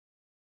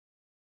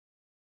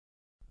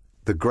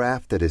The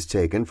graft that is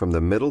taken from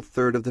the middle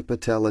third of the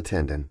patella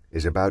tendon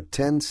is about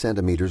 10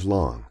 centimeters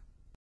long.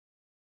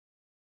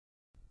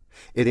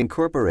 It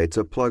incorporates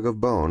a plug of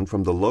bone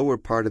from the lower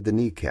part of the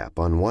kneecap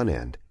on one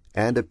end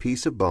and a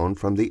piece of bone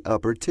from the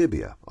upper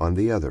tibia on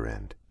the other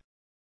end.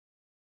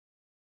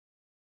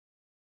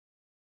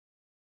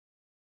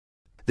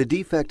 The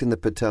defect in the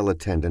patella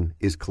tendon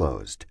is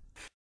closed.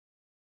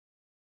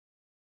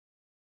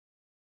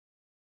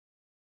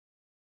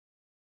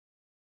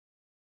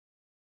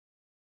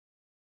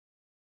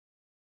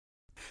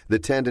 The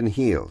tendon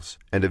heals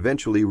and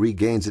eventually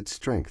regains its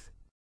strength.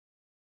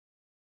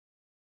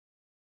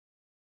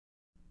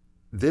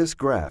 This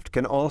graft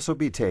can also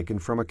be taken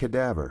from a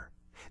cadaver.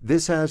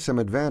 This has some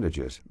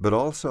advantages, but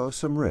also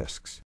some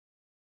risks.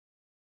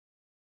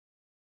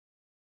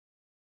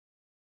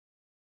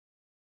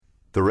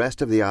 The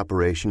rest of the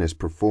operation is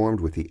performed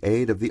with the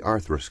aid of the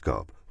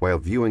arthroscope while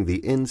viewing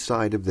the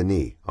inside of the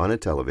knee on a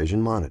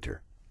television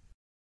monitor.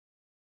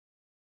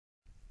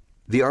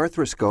 The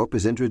arthroscope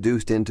is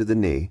introduced into the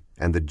knee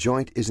and the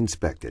joint is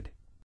inspected.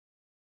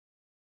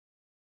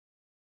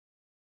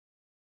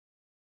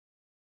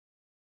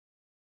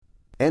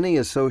 Any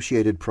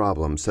associated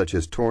problem such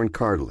as torn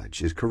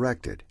cartilage is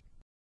corrected.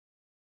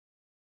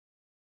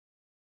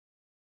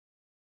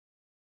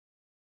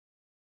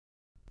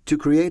 To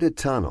create a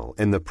tunnel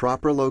in the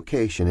proper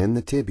location in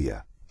the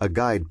tibia, a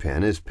guide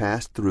pin is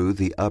passed through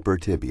the upper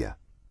tibia.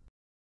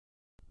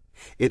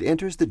 It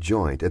enters the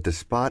joint at the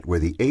spot where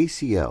the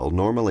ACL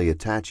normally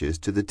attaches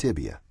to the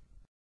tibia.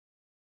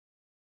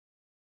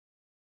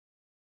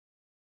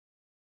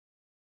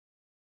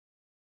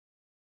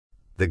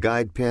 The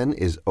guide pin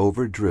is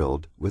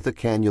over-drilled with a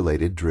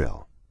cannulated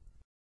drill.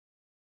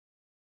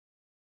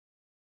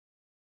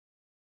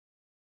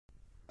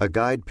 A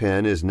guide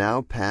pin is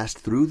now passed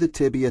through the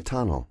tibia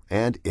tunnel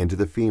and into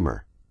the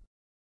femur.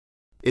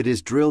 It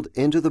is drilled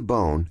into the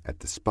bone at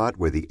the spot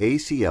where the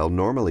ACL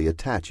normally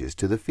attaches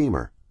to the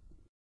femur.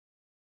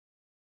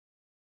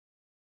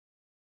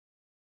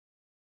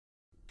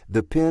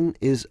 The pin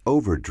is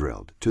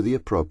over-drilled to the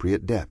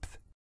appropriate depth.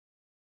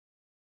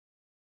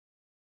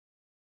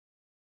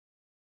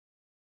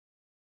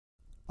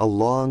 A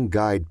long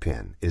guide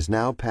pin is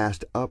now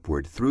passed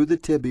upward through the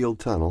tibial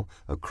tunnel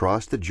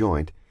across the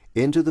joint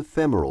into the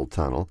femoral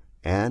tunnel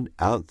and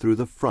out through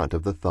the front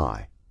of the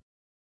thigh.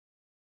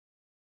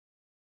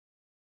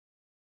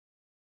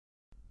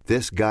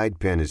 This guide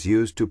pin is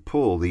used to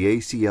pull the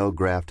ACL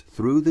graft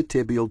through the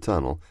tibial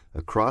tunnel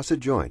across a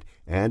joint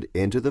and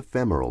into the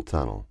femoral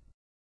tunnel.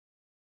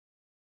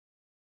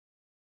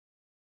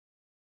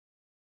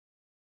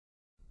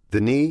 The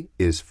knee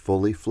is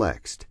fully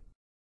flexed.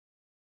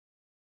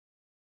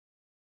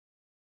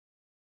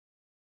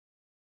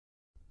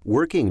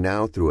 Working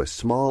now through a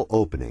small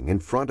opening in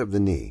front of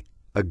the knee,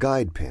 a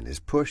guide pin is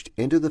pushed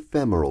into the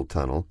femoral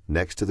tunnel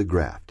next to the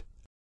graft.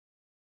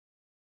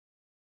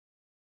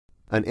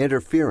 An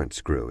interference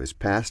screw is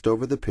passed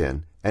over the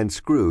pin and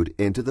screwed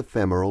into the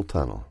femoral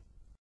tunnel.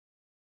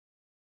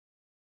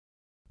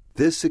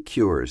 This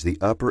secures the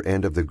upper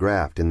end of the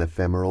graft in the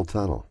femoral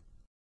tunnel.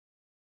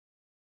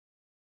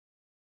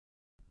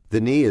 The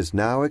knee is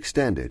now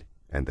extended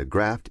and the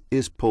graft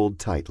is pulled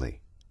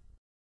tightly.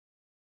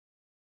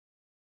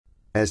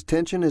 As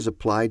tension is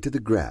applied to the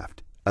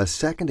graft, a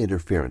second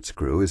interference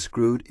screw is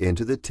screwed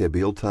into the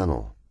tibial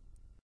tunnel.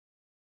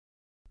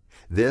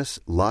 This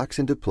locks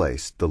into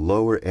place the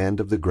lower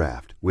end of the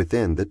graft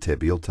within the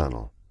tibial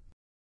tunnel.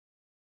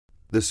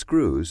 The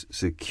screws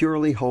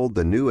securely hold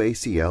the new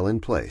ACL in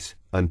place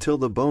until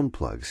the bone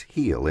plugs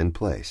heal in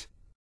place.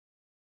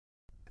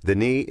 The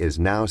knee is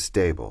now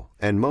stable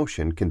and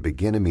motion can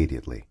begin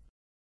immediately.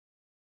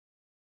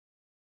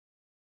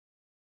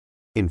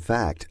 In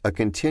fact, a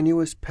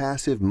continuous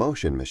passive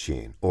motion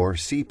machine, or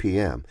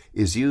CPM,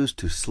 is used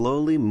to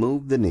slowly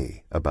move the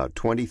knee about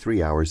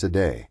 23 hours a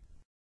day.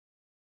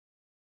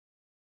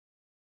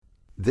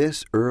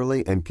 This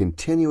early and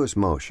continuous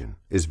motion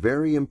is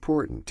very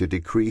important to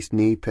decrease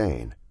knee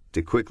pain,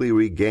 to quickly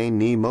regain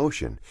knee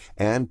motion,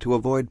 and to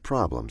avoid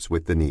problems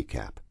with the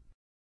kneecap.